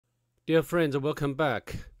Dear friends, welcome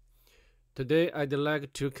back. Today I'd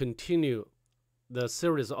like to continue the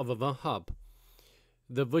series of Vulnhub.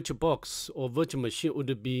 The virtual box or virtual machine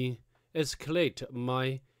would be Escalate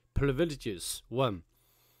my privileges 1.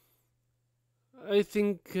 I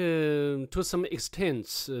think to some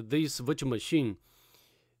extent this virtual machine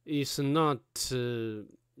is not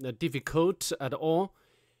difficult at all,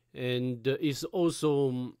 and it's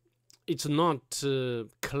not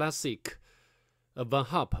classic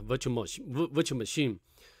Vulnhub virtual machine.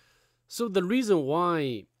 So the reason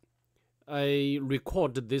why I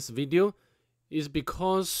record this video is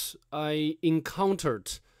because I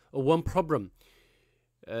encountered one problem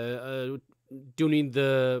during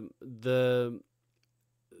the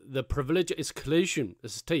privilege escalation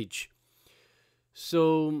stage.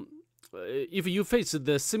 So if you face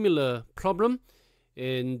the similar problem,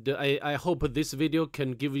 and I hope this video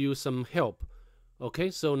can give you some help.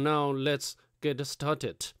 Okay, so now let's get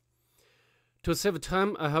started. To save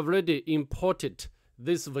time, I have already imported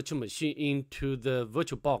this virtual machine into the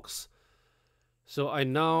virtual box. So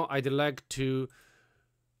I'd like to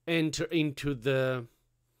enter into the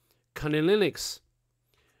kernel Linux.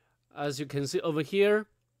 As you can see over here,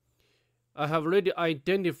 I have already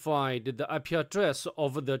identified the IP address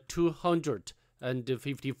of the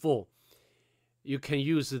 254. You can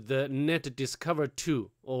use the Net Discover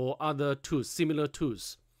tool or other tools, similar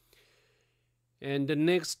tools. And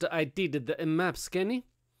next, I did the nmap scanning.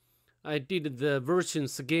 I did the version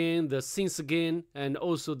scan, the scene scan, and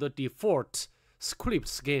also the default script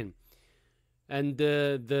scan. And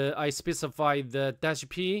I specified the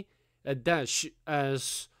 -p dash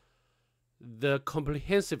as the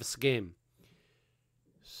comprehensive scan.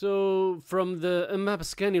 So from the nmap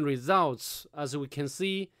scanning results, as we can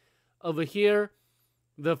see over here,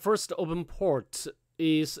 the first open port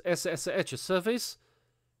is SSH surface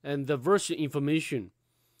and the version information.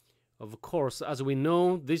 Of course, as we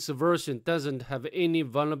know, this version doesn't have any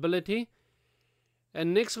vulnerability.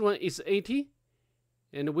 And next one is 80,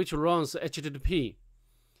 and which runs HTTP,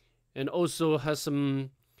 and also has some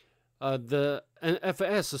the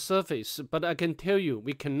NFS surface. But I can tell you,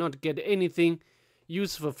 we cannot get anything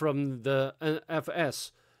useful from the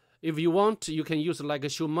NFS. If you want, you can use like a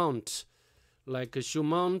show mount,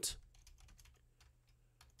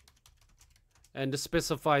 and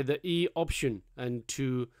specify the E option, and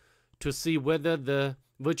to see whether the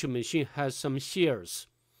virtual machine has some shares.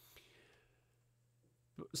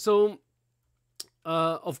 So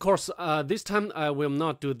of course this time I will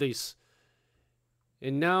not do this.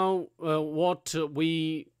 And now what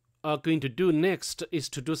we are going to do next is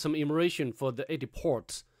to do some enumeration for the 80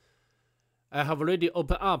 ports. I have already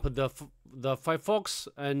opened up the Firefox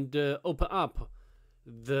and open up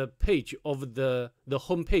the page of the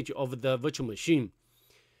home page of the virtual machine.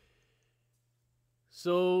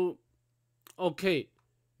 So okay,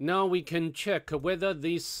 now we can check whether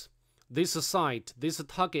this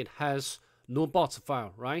target has no bots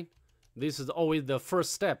file, right? This is always the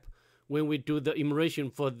first step when we do the enumeration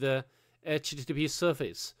for the HTTP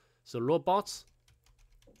surface. So robots.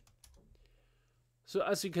 So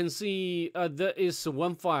as you can see, there is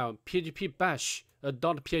one file, php bash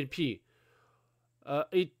 .php.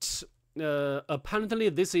 Apparently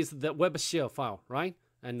this is the web shell file, right?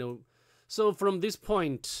 And so from this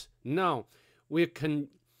point now we can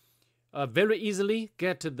very easily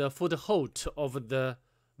get the foothold of the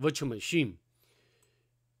virtual machine.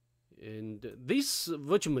 And this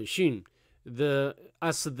virtual machine,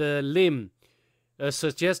 as the name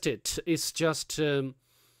suggested, is just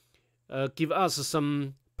give us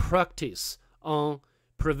some practice on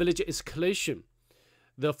privilege escalation.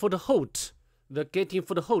 The foothold, the getting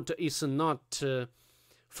foothold is not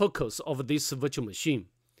focus of this virtual machine.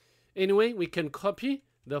 Anyway, we can copy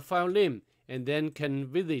the file name and then can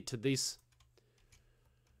visit this,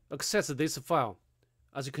 access this file.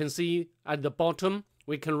 As you can see at the bottom,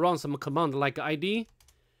 we can run some command like id,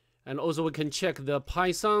 and also we can check the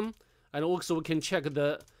Python, and also we can check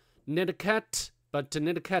the netcat, but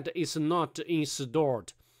netcat is not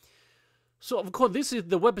installed. So of course this is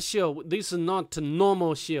the web shell, this is not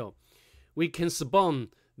normal shell. We can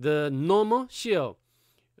spawn the normal shell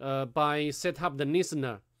by set up the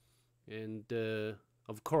listener, and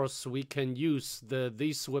of course we can use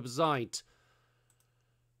this website,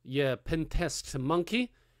 Pentest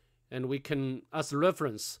monkey, and we can, as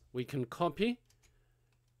reference, we can copy.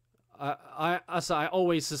 As I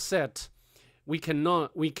always said, we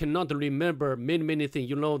cannot remember many things.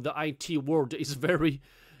 You know, the IT world is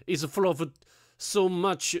full of so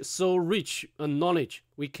rich knowledge.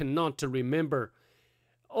 We cannot remember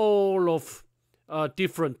all of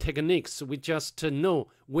different techniques. We just know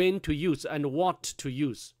when to use and what to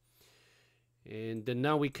use. And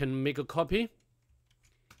now we can make a copy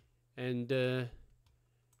and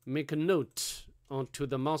make a note onto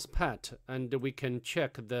the mouse pad, and we can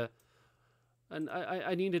check the, and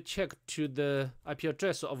I need to check to the IP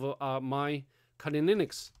address of my Kali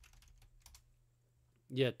Linux.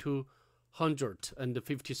 Yeah,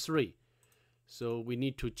 253. So we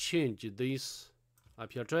need to change this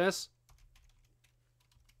IP address.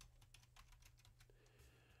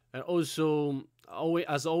 And also,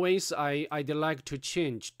 as always, I'd like to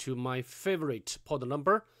change to my favorite port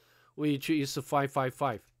number, which is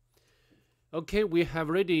 555. Okay, we have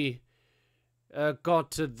already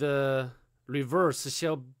got the reverse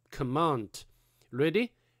shell command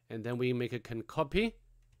ready, and then we can copy,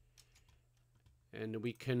 and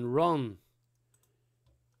we can run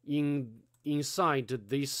inside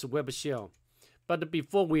this web shell. But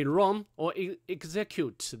before we run or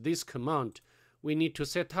execute this command, we need to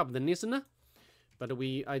set up the listener. But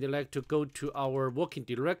I'd like to go to our working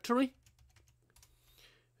directory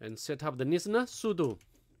and set up the listener, sudo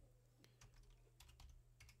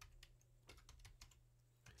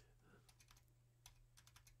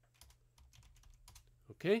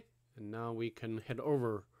okay, and now we can head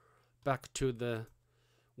over back to the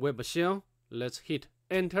web shell. Let's hit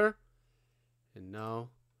enter, and now,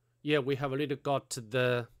 yeah, we have already got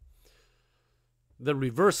the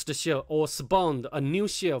reversed shell, or spawned a new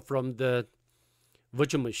shell from the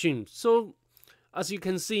virtual machine. So as you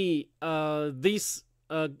can see, this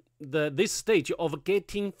stage of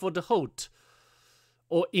getting foothold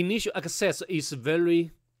or initial access is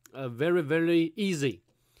very easy.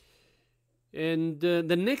 And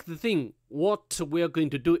the next thing what we are going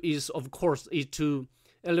to do is, of course, is to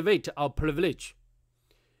elevate our privilege.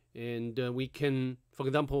 And we can, for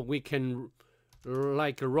example, we can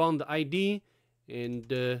like run the ID,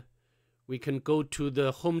 and we can go to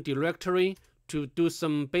the home directory to do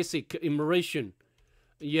some basic enumeration.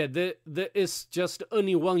 Yeah, there is just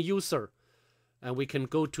only one user, and we can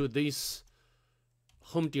go to this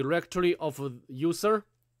home directory of user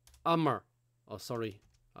Amar. Oh, sorry,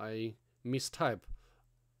 I mistype.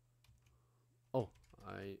 Oh,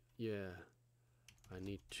 I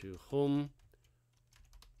need to home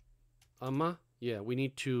Amar. Yeah, we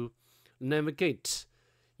need to navigate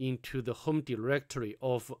into the home directory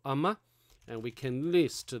of Amar, and we can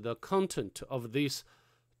list the content of this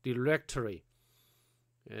directory.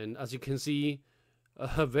 And as you can see,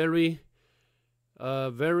 a very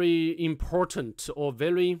important or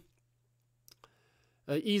very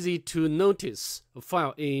easy to notice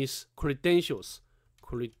file is credentials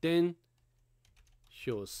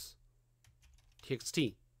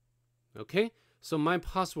txt. Okay, so my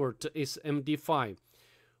password is MD5.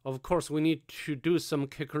 Of course, we need to do some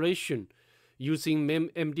calculation using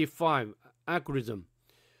MD5 algorithm,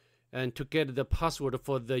 and to get the password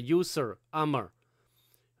for the user Amar.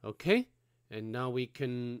 Okay, and now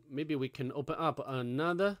maybe we can open up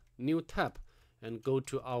another new tab and go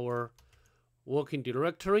to our working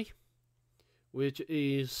directory, which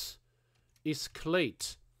is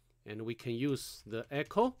Escalate, and we can use the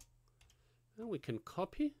echo, and we can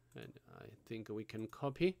copy, and I think we can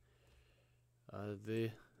copy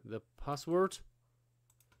the password,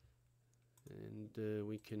 and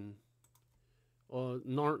we can, or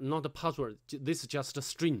not the password, this is just a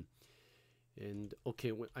string. And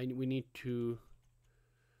okay, we need to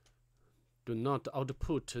do not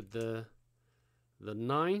output the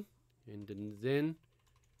 9, and then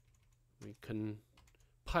we can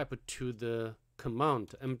pipe to the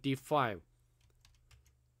command MD5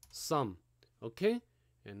 sum. Okay,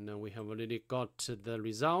 and now we have already got the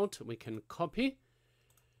result. We can copy,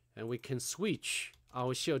 and we can switch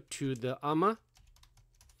our shell to the Amar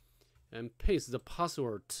and paste the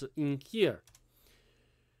password in here.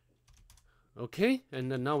 Okay, and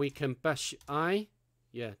now we can bash I,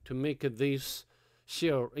 yeah, to make this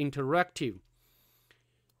shell interactive.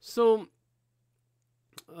 So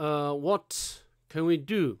what can we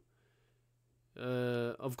do?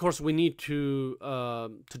 Of course, we need to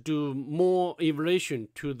do more evaluation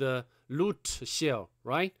to the root shell,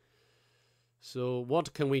 right? So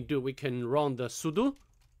what can we do? We can run the sudo.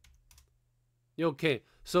 Okay,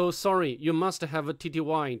 so sorry, you must have a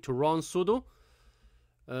TTY to run sudo.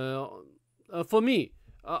 For me,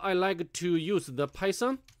 I like to use the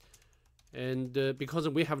Python, and because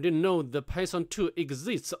we have to know the Python 2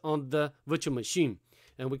 exists on the virtual machine,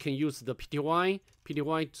 and we can use the pty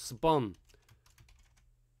spawn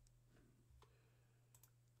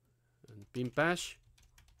and bin bash.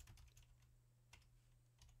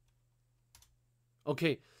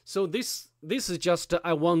 Okay, so this is just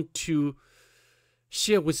I want to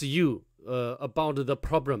share with you about the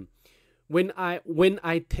problem. when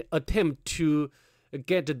I attempt to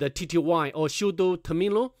get the TTY or sudo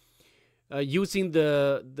terminal using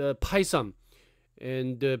the Python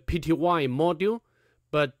and PTY module,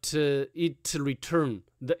 but it returned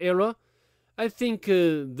the error. I think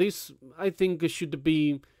this should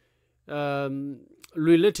be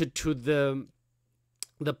related to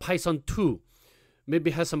the Python 2.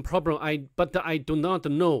 Maybe has some problem. But I do not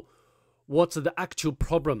know what's the actual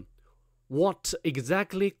problem, what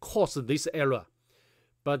exactly caused this error.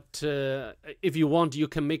 But if you want, you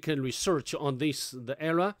can make a research on the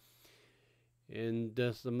error, and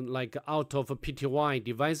some like out of PTY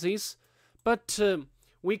devices. But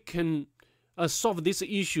we can solve this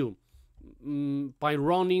issue by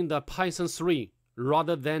running the Python 3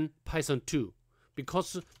 rather than Python 2,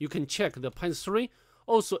 because you can check the Python 3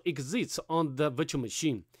 also exists on the virtual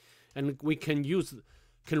machine, and we can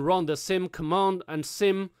run the same command and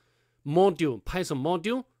same module, Python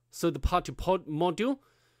module, third-party module,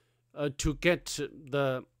 to get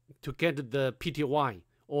the PTY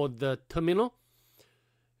or the terminal,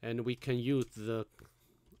 and we can use the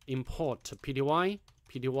import PTY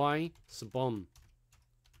spawn.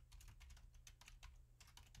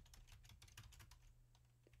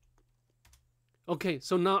 Okay,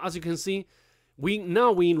 so now as you can see, we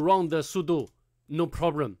run the sudo, no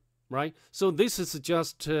problem, right? So this is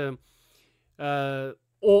just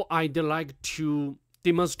all I'd like to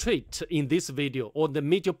demonstrate in this video, or the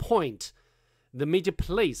major point, the major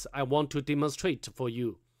place I want to demonstrate for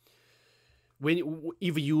you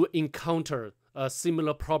if you encounter a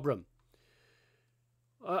similar problem.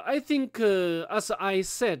 I think, as I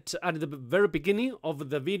said at the very beginning of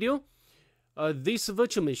the video, this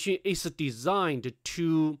virtual machine is designed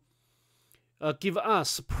to give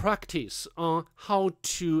us practice on how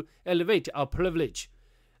to elevate our privilege.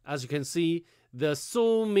 As you can see, there are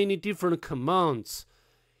so many different commands,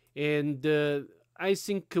 and I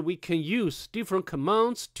think we can use different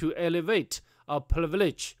commands to elevate our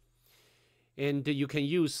privilege. And you can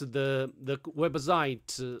use the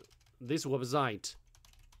website, this website.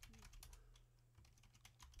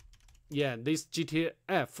 Yeah, this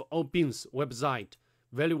GTF OBINS website,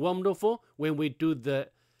 very wonderful when we do the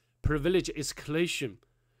privilege escalation.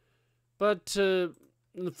 But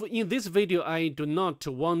in this video, I do not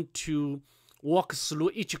want to walk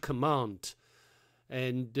through each command.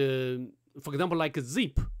 And for example, like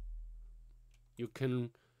zip, you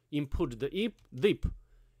can input the zip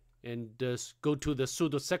and go to the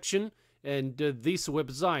sudo section, and this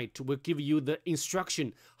website will give you the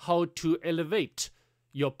instruction how to elevate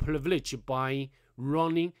your privilege by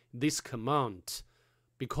running this command,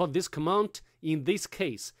 because this command in this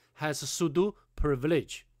case has sudo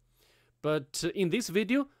privilege. But in this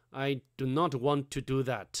video, I do not want to do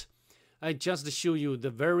that. I just show you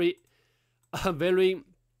the very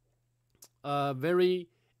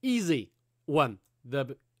easy one,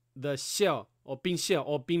 the shell or bin shell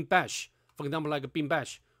or bin bash. For example, like bin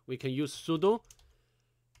bash, we can use sudo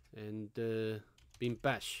and bin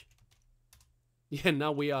bash. Yeah,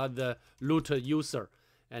 now we are the root user,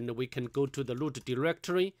 and we can go to the root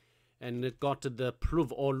directory and got the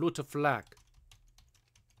proof or root flag.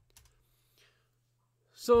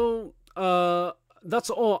 So that's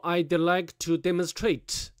all I'd like to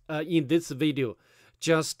demonstrate in this video.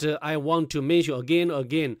 Just I want to mention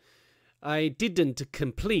again, I didn't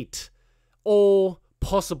complete all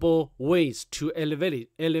possible ways to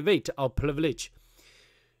elevate our privilege.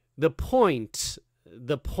 The point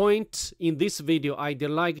in this video I'd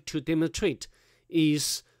like to demonstrate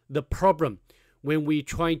is the problem when we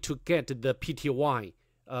try to get the PTY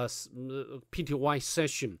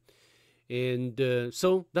session. And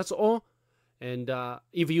so that's all. And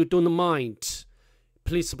if you don't mind,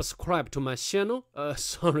 please subscribe to my channel.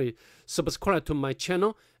 Subscribe to my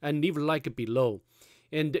channel and leave a like below.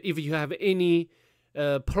 And if you have any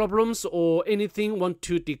problems or anything want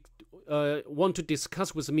to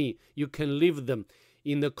discuss with me, you can leave them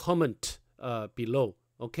in the comment below.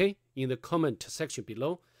 Okay, in the comment section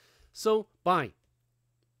below. So bye.